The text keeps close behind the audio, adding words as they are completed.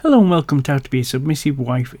Hello and welcome to How to Be a Submissive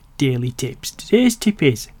Wife Daily Tips. Today's tip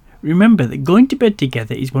is, remember that going to bed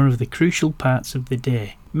together is one of the crucial parts of the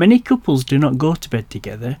day. Many couples do not go to bed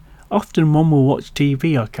together. Often one will watch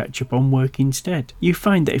TV or catch up on work instead. You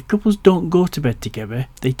find that if couples don't go to bed together,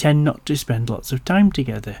 they tend not to spend lots of time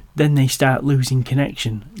together. Then they start losing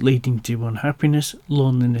connection, leading to unhappiness,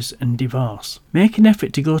 loneliness and divorce. Make an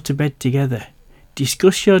effort to go to bed together.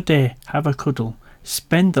 Discuss your day, have a cuddle,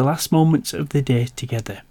 spend the last moments of the day together.